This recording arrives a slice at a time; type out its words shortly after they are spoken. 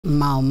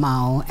Mau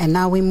Mau. And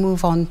now we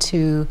move on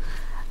to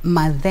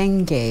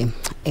Mathenge,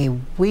 a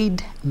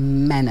weed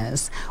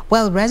menace.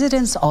 Well,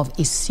 residents of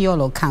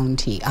Isiolo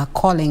County are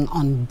calling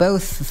on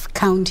both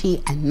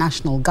county and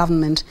national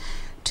government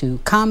to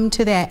come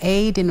to their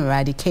aid in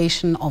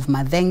eradication of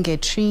Mathenge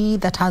tree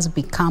that has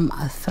become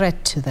a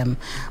threat to them.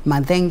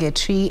 Mathenge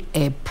tree,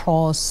 a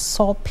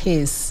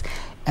Prosopis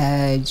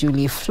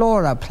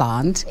Juliflora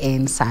plant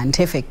in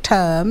scientific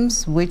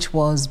terms, which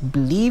was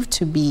believed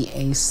to be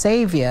a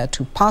savior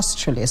to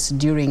pastoralists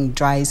during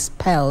dry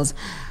spells,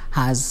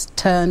 has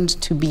turned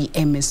to be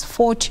a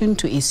misfortune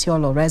to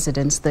Isiolo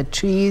residents. The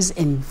tree's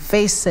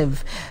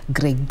invasive,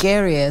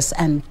 gregarious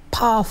and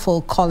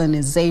powerful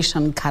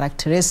colonization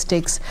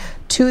characteristics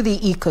to the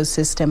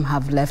ecosystem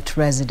have left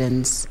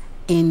residents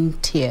in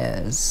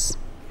tears.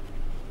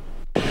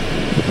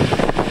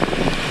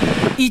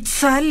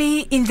 It's early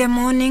in the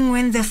morning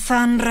when the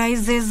sun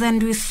rises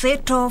and we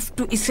set off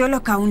to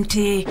Isiolo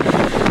County.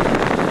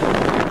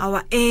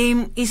 Our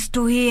aim is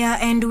to hear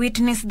and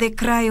witness the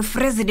cry of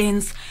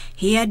residents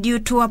here due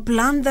to a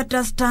plant that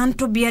has turned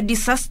to be a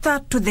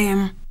disaster to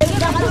them.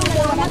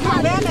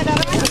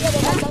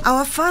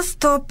 Our first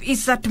stop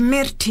is at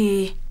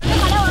Merti.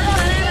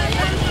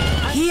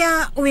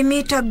 Here we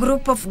meet a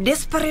group of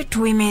desperate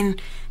women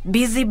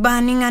busy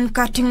burning and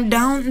cutting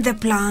down the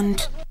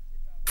plant.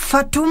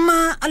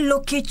 Fatuma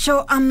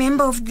Lokicho, a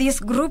member of this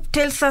group,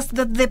 tells us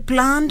that the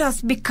plant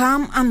has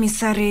become a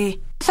misery.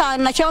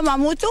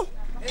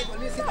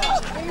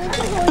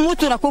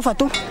 Mutu nakufa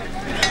tu.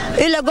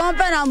 Ile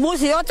gombe na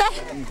mbuzi yote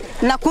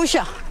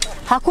nakusha.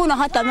 Hakuna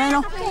hata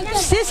meno.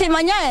 Sisi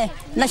manyae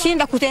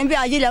nashinda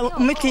kutembea ajili ya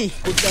miti.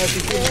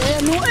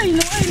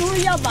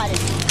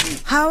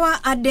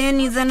 Hawa Aden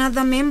is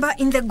another member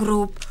in the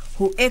group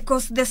who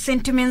echoes the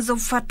sentiments of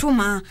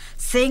Fatuma,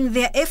 saying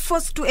their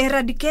efforts to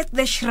eradicate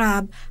the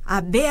shrub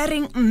are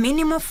bearing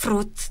minimal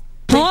fruits.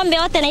 Ng'ombe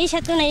wote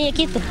naisha tu na hiyo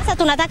kitu. Sasa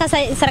tunataka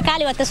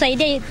serikali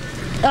watusaidie,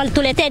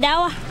 tuletee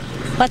dawa,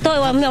 watoe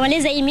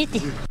wamalize hii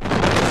miti.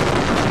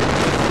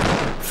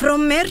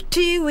 From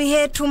Merti, we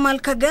head to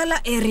Malkagala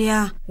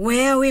area,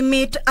 where we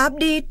meet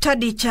Abdi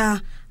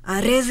Tadicha,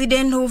 a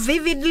resident who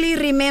vividly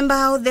remembers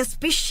how the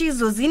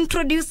species was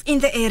introduced in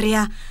the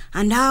area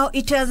and how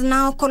it has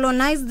now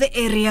colonized the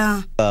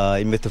area.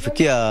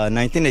 Imetufikia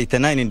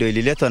 1989 ndio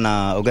ililetwa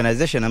na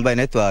organization ambayo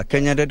inaitwa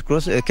Kenyan Red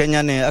Cross,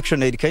 Kenyan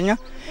Action Aid Kenya,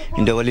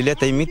 ndio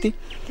walileta hii miti.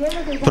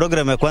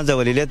 Program ya kwanza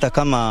walileta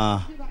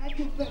kama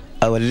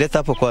walileta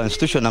hapo kwa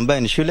institution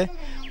ambayo ni shule,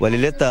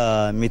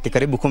 walileta miti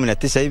karibu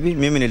 19 hivi.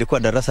 Mimi nilikuwa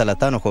darasa la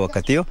 5 kwa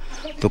wakati hiyo.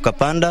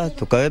 Tukapanda,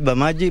 tukaweba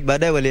maji,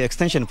 baadaye wali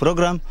extension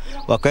program,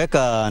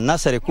 wakaweka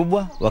nursery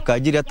kubwa,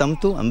 wakaajiri hata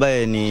mtu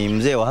ambaye ni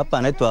mzee wa hapa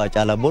anaitwa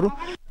Chalaboru.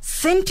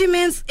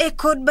 Sentiments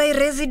echoed by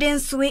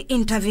residents we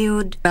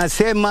interviewed.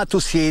 Nasema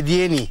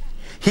tusaidieni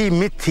hii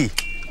miti,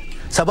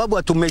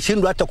 sababu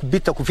tumeshindwa hata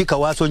kupita kufika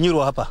Waso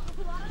Nyiro hapa.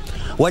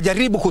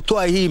 Wajaribu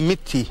kutoa hii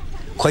miti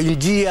kwa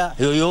njia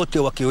yoyote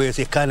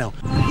wakiwezekana.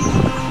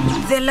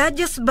 The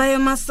largest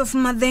biomass of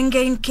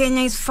Mathenge in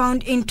Kenya is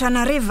found in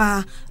Tana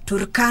River,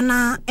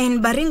 Turkana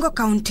and Baringo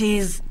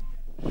counties.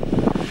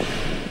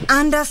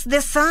 And as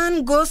the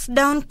sun goes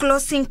down,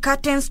 closing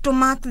curtains to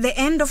mark the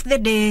end of the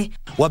day,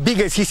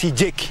 wabige sisi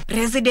jeki.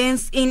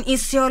 Residents in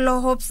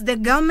Isiolo hopes the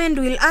government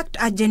will act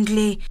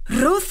urgently.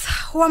 Ruth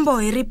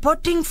Wamboi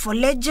reporting for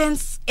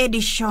Legends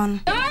Edition.